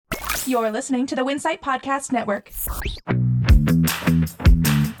You're listening to the Winsight Podcast Network.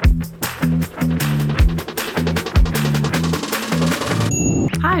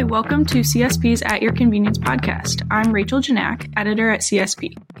 Hi, welcome to CSP's At Your Convenience podcast. I'm Rachel Janak, editor at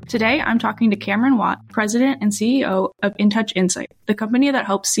CSP. Today, I'm talking to Cameron Watt, president and CEO of InTouch Insight, the company that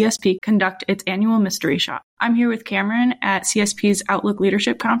helps CSP conduct its annual mystery shop. I'm here with Cameron at CSP's Outlook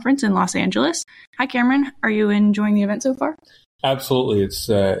Leadership Conference in Los Angeles. Hi, Cameron. Are you enjoying the event so far? Absolutely. It's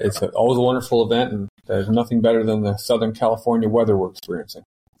always a wonderful event, and there's nothing better than the Southern California weather we're experiencing.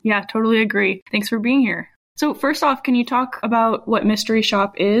 Yeah, totally agree. Thanks for being here. So first off, can you talk about what Mystery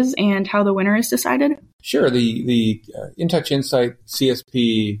Shop is and how the winner is decided? Sure. The InTouch Insight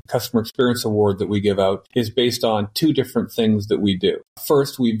CSP Customer Experience Award that we give out is based on two different things that we do.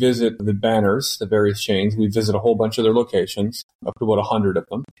 First, we visit the banners, the various chains. We visit a whole bunch of their locations, up to about 100 of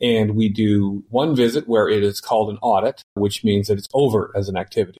them. And we do one visit where it is called an audit, which means that it's overt as an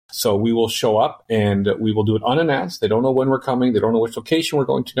activity. So we will show up and we will do it unannounced. They don't know when we're coming. They don't know which location we're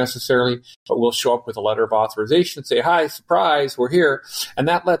going to necessarily, but we'll show up with a letter of authorization, say, hi, surprise, we're here. And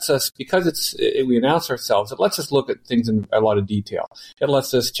that lets us, because we announce ourselves, it lets us look at things in a lot of detail. It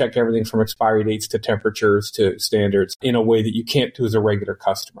lets us check everything from expiry dates to temperatures to standards in a way that you can't do as a regular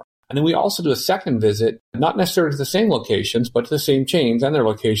customer. And then we also do a second visit, not necessarily to the same locations, but to the same chains and their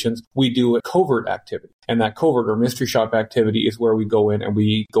locations. We do a covert activity. And that covert or mystery shop activity is where we go in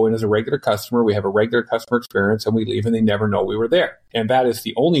as a regular customer. We have a regular customer experience and we leave and they never know we were there. And that is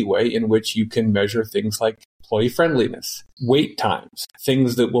the only way in which you can measure things like employee friendliness, wait times,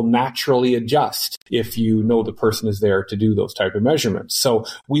 things that will naturally adjust if you know the person is there to do those type of measurements. So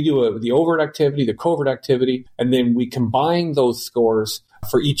we do the overt activity, the covert activity, and then we combine those scores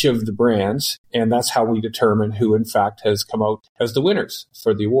for each of the brands. And that's how we determine who, in fact, has come out as the winners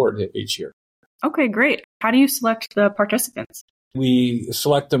for the award each year. Okay, great. How do you select the participants? We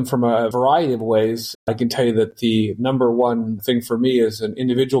select them from a variety of ways. I can tell you that the number one thing for me is an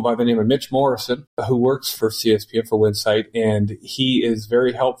individual by the name of Mitch Morrison, who works for CSP and for Winsight, and he is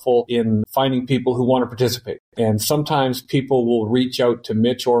very helpful in finding people who want to participate. And sometimes people will reach out to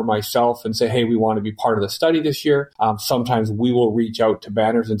Mitch or myself and say, hey, we want to be part of the study this year. Sometimes we will reach out to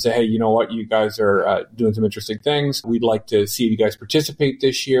banners and say, hey, you know what? You guys are doing some interesting things. We'd like to see you guys participate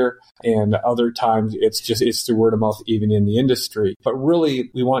this year. And other times it's through word of mouth, even in the industry. But really,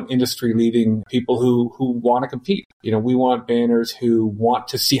 we want industry leading people who want to compete. We want banners who want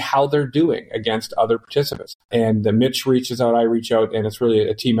to see how they're doing against other participants. And Mitch reaches out, I reach out, and it's really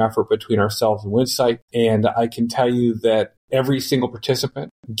a team effort between ourselves and Winsight. And I can tell you that every single participant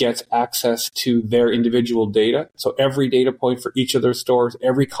gets access to their individual data. So every data point for each of their stores,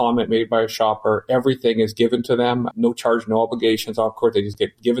 every comment made by a shopper, everything is given to them. No charge, no obligations. Of course, they just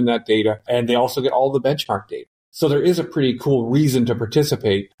get given that data. And they also get all the benchmark data. So there is a pretty cool reason to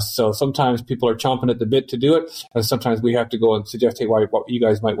participate. So sometimes people are chomping at the bit to do it. And sometimes we have to go and suggest, hey, what you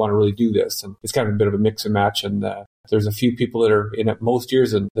guys might want to really do this. And it's kind of a bit of a mix and match. And there's a few people that are in it most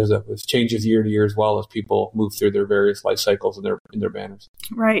years, and it changes year to year as well as people move through their various life cycles in their banners.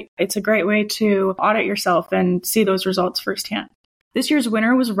 Right. It's a great way to audit yourself and see those results firsthand. This year's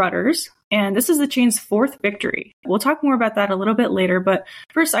winner was Rudders, and this is the chain's fourth victory. We'll talk more about that a little bit later, but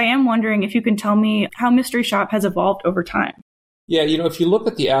first I am wondering if you can tell me how Mystery Shop has evolved over time. Yeah, if you look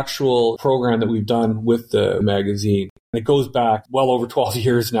at the actual program that we've done with the magazine, it goes back well over 12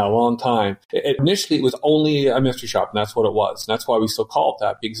 years now, a long time. Initially, it was only a mystery shop, and that's what it was. And that's why we still call it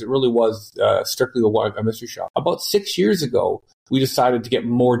that, because it really was strictly a mystery shop. About 6 years ago, we decided to get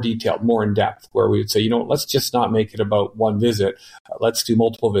more detailed, more in depth, where we would say, let's just not make it about one visit. Let's do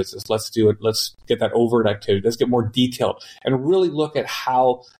multiple visits. Let's do it. Let's get that overt activity. Let's get more detailed and really look at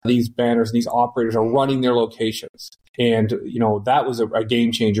how these banners and these operators are running their locations. And, that was a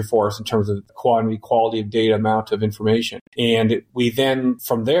game changer for us in terms of quality of data, amount of information. And we then,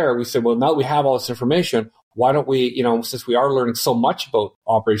 from there, we said, well, now that we have all this information, why don't we, since we are learning so much about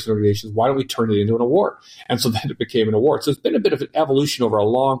operations organizations, why don't we turn it into an award? And so then it became an award. So it's been a bit of an evolution over a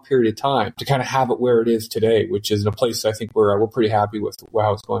long period of time to kind of have it where it is today, which is in a place I think we're pretty happy with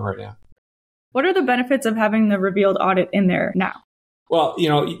how it's going right now. What are the benefits of having the revealed audit in there now? Well,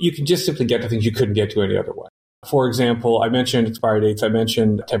 you can just simply get to things you couldn't get to any other way. For example, I mentioned expiry dates, I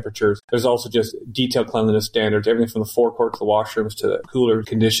mentioned temperatures. There's also just detailed cleanliness standards, everything from the forecourt to the washrooms to the cooler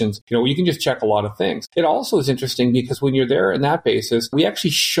conditions. You can just check a lot of things. It also is interesting because when you're there in that basis, we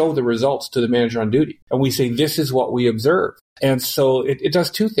actually show the results to the manager on duty. And we say, this is what we observed. And so it does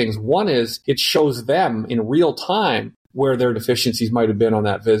two things. One is it shows them in real time where their deficiencies might have been on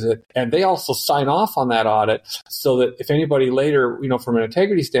that visit. And they also sign off on that audit so that if anybody later, from an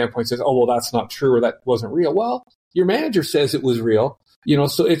integrity standpoint says, oh, well, that's not true or that wasn't real. Well, your manager says it was real.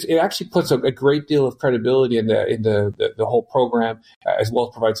 So it actually puts a great deal of credibility in the whole program, as well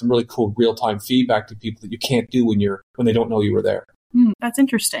as provide some really cool real-time feedback to people that you can't do when they don't know you were there. That's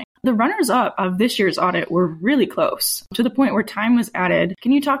interesting. The runners-up of this year's audit were really close, to the point where time was added.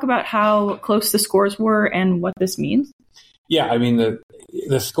 Can you talk about how close the scores were and what this means? Yeah, I mean,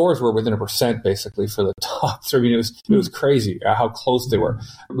 the scores were within 1% basically for the top. So, I mean, it was crazy how close they were.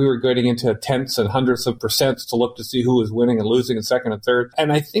 We were getting into tenths and hundredths of percents to look to see who was winning and losing in second and third.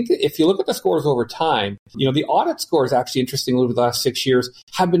 And I think if you look at the scores over time, the audit scores, actually interestingly, over the last 6 years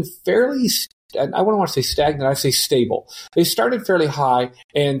have been fairly, and I wouldn't want to say stagnant, I'd say stable. They started fairly high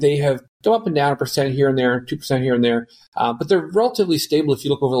and they have go up and down 1% here and there, 2% here and there. But they're relatively stable if you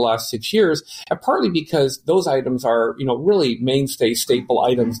look over the last 6 years, and partly because those items are, really mainstay staple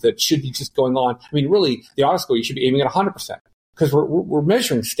items that should be just going on. I mean, really, the audit score, you should be aiming at 100%. Because we're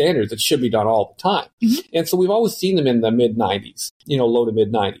measuring standards that should be done all the time. Mm-hmm. And so we've always seen them in the mid-90s, low to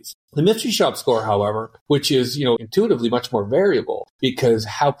mid-90s. The mystery shop score, however, which is, intuitively much more variable because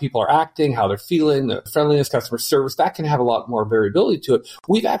how people are acting, how they're feeling, the friendliness, customer service, that can have a lot more variability to it.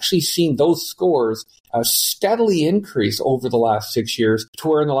 We've actually seen those scores steadily increase over the last 6 years to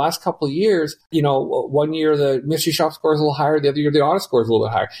where in the last couple of years, 1 year the mystery shop score is a little higher, the other year the audit score is a little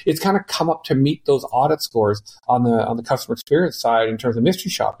bit higher. It's kind of come up to meet those audit scores on the customer experience side in terms of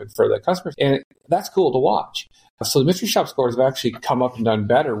mystery shopping for the customers. And that's cool to watch. So the mystery shop scores have actually come up and done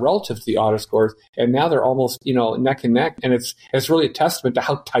better relative to the audit scores. And now they're almost, neck and neck. And it's really a testament to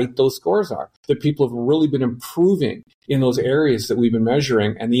how tight those scores are, that people have really been improving in those areas that we've been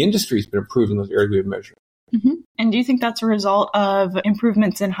measuring. And the industry's been improving those areas we've been measuring. Mm-hmm. And do you think that's a result of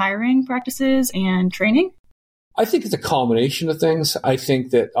improvements in hiring practices and training? I think it's a combination of things. I think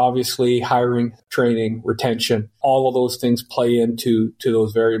that obviously hiring, training, retention, all of those things play into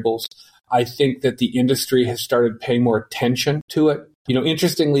those variables. I think that the industry has started paying more attention to it.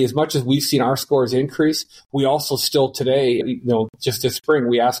 Interestingly, as much as we've seen our scores increase, we also still today, just this spring,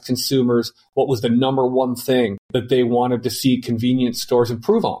 we asked consumers what was the number one thing that they wanted to see convenience stores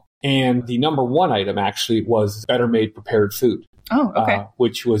improve on. And the number one item actually was better made prepared food. Oh, okay.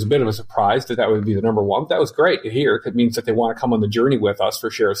 Which was a bit of a surprise that would be the number one. That was great to hear. It means that they want to come on the journey with us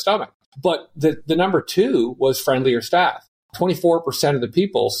for share of stomach. But the number two was friendlier staff. 24% of the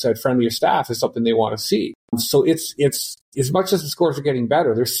people said friendlier staff is something they want to see. So it's as much as the scores are getting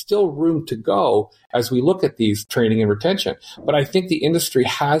better, there's still room to go as we look at these training and retention. But I think the industry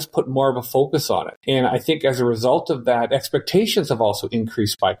has put more of a focus on it. And I think as a result of that, expectations have also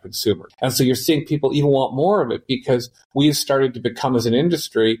increased by consumers. And so you're seeing people even want more of it because we've started to become as an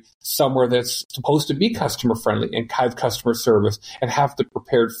industry somewhere that's supposed to be customer friendly and have customer service and have the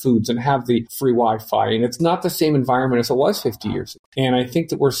prepared foods and have the free Wi-Fi. And it's not the same environment as it was 50 years ago. And I think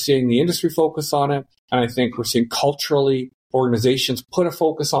that we're seeing the industry focus on it. And I think we're seeing culturally organizations put a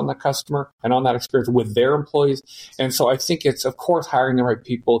focus on the customer and on that experience with their employees. And so I think it's, of course, hiring the right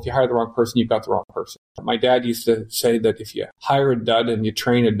people. If you hire the wrong person, you've got the wrong person. My dad used to say that if you hire a dud and you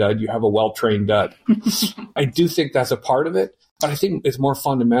train a dud, you have a well-trained dud. I do think that's a part of it, but I think it's more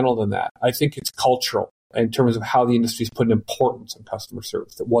fundamental than that. I think it's cultural in terms of how the industry's put an importance on customer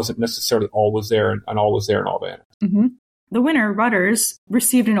service that wasn't necessarily always there and always there in all banners. Mm-hmm. The winner, Rudders,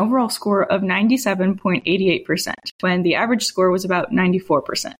 received an overall score of 97.88%, when the average score was about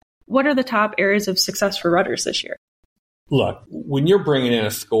 94%. What are the top areas of success for Rudders this year? Look, when you're bringing in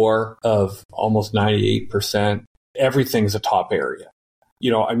a score of almost 98%, everything's a top area.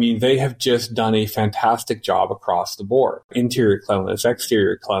 They have just done a fantastic job across the board. Interior cleanliness,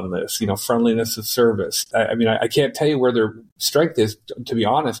 exterior cleanliness, friendliness of service. I can't tell you where their strength is, to be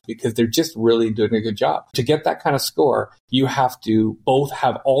honest, because they're just really doing a good job. To get that kind of score, you have to both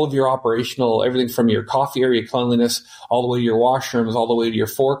have all of your operational, everything from your coffee area cleanliness, all the way to your washrooms, all the way to your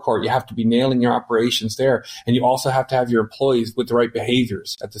forecourt. You have to be nailing your operations there. And you also have to have your employees with the right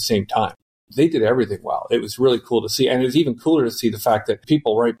behaviors at the same time. They did everything well. It was really cool to see. And it was even cooler to see the fact that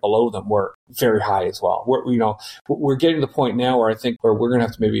people right below them were very high as well. We're getting to the point now where I think we're going to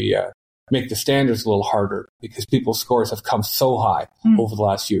have to maybe make the standards a little harder because people's scores have come so high over the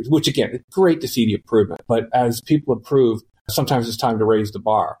last years, which again, it's great to see the improvement. But as people improve, sometimes it's time to raise the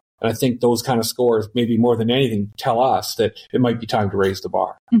bar. And I think those kind of scores, maybe more than anything, tell us that it might be time to raise the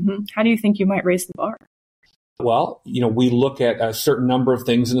bar. Mm-hmm. How do you think you might raise the bar? Well, we look at a certain number of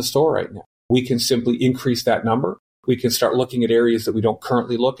things in the store right now. We can simply increase that number. We can start looking at areas that we don't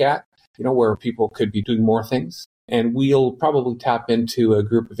currently look at, where people could be doing more things. And we'll probably tap into a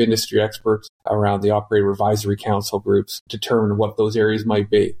group of industry experts around the Operator Advisory Council groups to determine what those areas might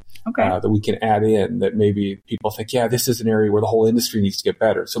be. Okay. That we can add in that maybe people think, this is an area where the whole industry needs to get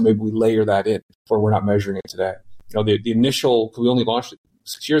better. So maybe we layer that in where we're not measuring it today. The initial, we only launched it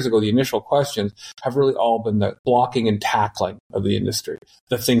 6 years ago, the initial questions have really all been the blocking and tackling of the industry.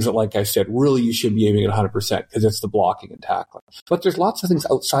 The things that, like I said, really you should be aiming at 100% because it's the blocking and tackling. But there's lots of things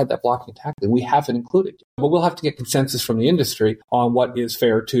outside that blocking and tackling we haven't included. But we'll have to get consensus from the industry on what is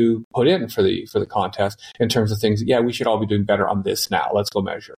fair to put in for the contest in terms of things. Yeah, we should all be doing better on this now. Let's go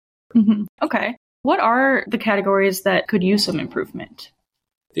measure. Mm-hmm. Okay. What are the categories that could use some improvement?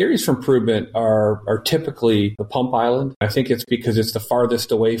 The areas for improvement are typically the pump island. I think it's because it's the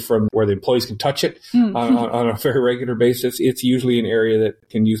farthest away from where the employees can touch it on a very regular basis. It's usually an area that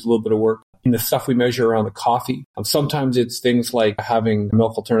can use a little bit of work. In the stuff we measure around the coffee, sometimes it's things like having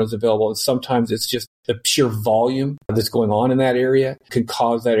milk alternatives available, and sometimes it's just the sheer volume that's going on in that area can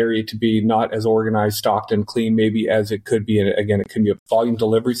cause that area to be not as organized, stocked, and clean maybe as it could be. And again, it can be a volume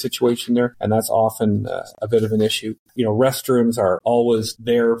delivery situation there, and that's often a bit of an issue. Restrooms are always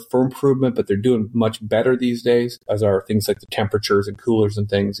there for improvement, but they're doing much better these days, as are things like the temperatures and coolers and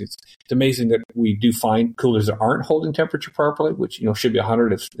things. It's amazing that we do find coolers that aren't holding temperature properly, which should be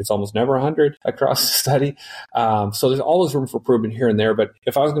 100. It's almost never 100 across the study. So there's always room for improvement here and there. But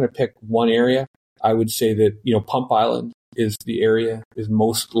if I was going to pick one area, I would say that, Pump Island is the area is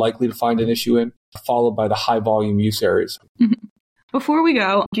most likely to find an issue in, followed by the high volume use areas. Mm-hmm. Before we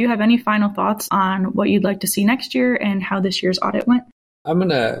go, do you have any final thoughts on what you'd like to see next year and how this year's audit went? I'm going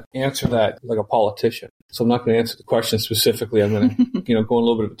to answer that like a politician. So I'm not going to answer the question specifically. I'm going to, go on a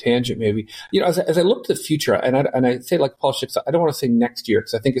little bit of a tangent maybe. As I look to the future, and I say like politics, I don't want to say next year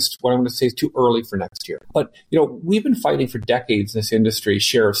because I think it's what I'm going to say is too early for next year. But, we've been fighting for decades in this industry,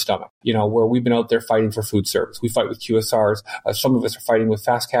 share of stomach, where we've been out there fighting for food service. We fight with QSRs. Some of us are fighting with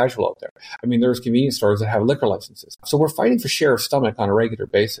fast casual out there. I mean, there's convenience stores that have liquor licenses. So we're fighting for share of stomach on a regular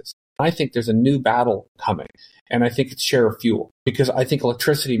basis. I think there's a new battle coming, and I think it's share of fuel, because I think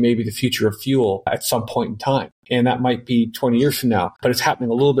electricity may be the future of fuel at some point in time. And that might be 20 years from now, but it's happening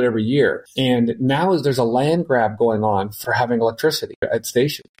a little bit every year. And now there's a land grab going on for having electricity at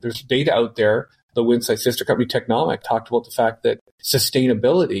stations. There's data out there. The Winsight sister company Technomic talked about the fact that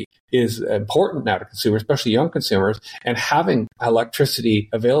sustainability is important now to consumers, especially young consumers, and having electricity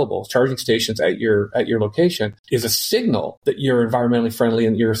available, charging stations at your location is a signal that you're environmentally friendly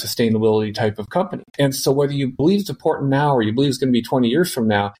and you're a sustainability type of company. And so whether you believe it's important now or you believe it's going to be 20 years from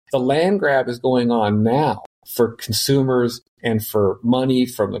now, the land grab is going on now for consumers and for money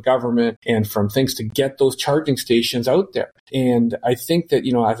from the government and from things to get those charging stations out there. And I think that,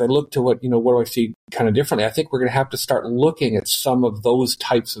 as I look to what do I see kind of differently, I think we're going to have to start looking at some of those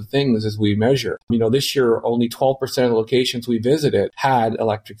types of things as we measure. This year, only 12% of the locations we visited had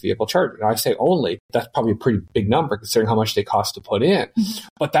electric vehicle charging. And I say only, that's probably a pretty big number considering how much they cost to put in. Mm-hmm.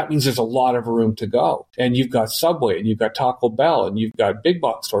 But that means there's a lot of room to go. And you've got Subway and you've got Taco Bell and you've got big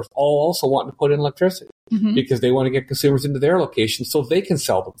box stores all also wanting to put in electricity. Mm-hmm. Because they want to get consumers into their locations so they can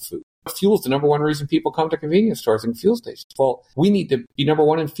sell them food. Fuel is the number one reason people come to convenience stores and fuel stations. Well, we need to be number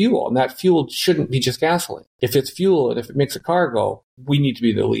one in fuel, and that fuel shouldn't be just gasoline. If it's fuel and if it makes a car go, we need to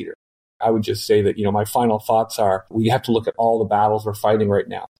be the leader. I would just say that, my final thoughts are we have to look at all the battles we're fighting right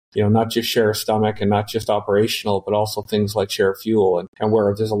now. Not just share of stomach and not just operational, but also things like share of fuel and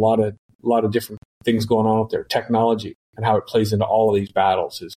where there's a lot of different things going on out there, technology. And how it plays into all of these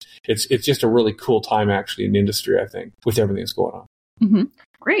battles it's just a really cool time actually in the industry, I think, with everything that's going on. Mm-hmm.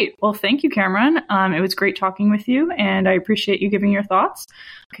 Great. Well, thank you, Cameron. It was great talking with you, and I appreciate you giving your thoughts.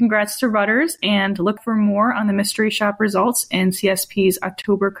 Congrats to Rudders, and look for more on the mystery shop results in CSP's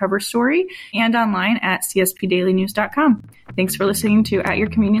October cover story and online at cspdailynews.com. Thanks for listening to At Your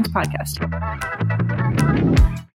Convenience podcast.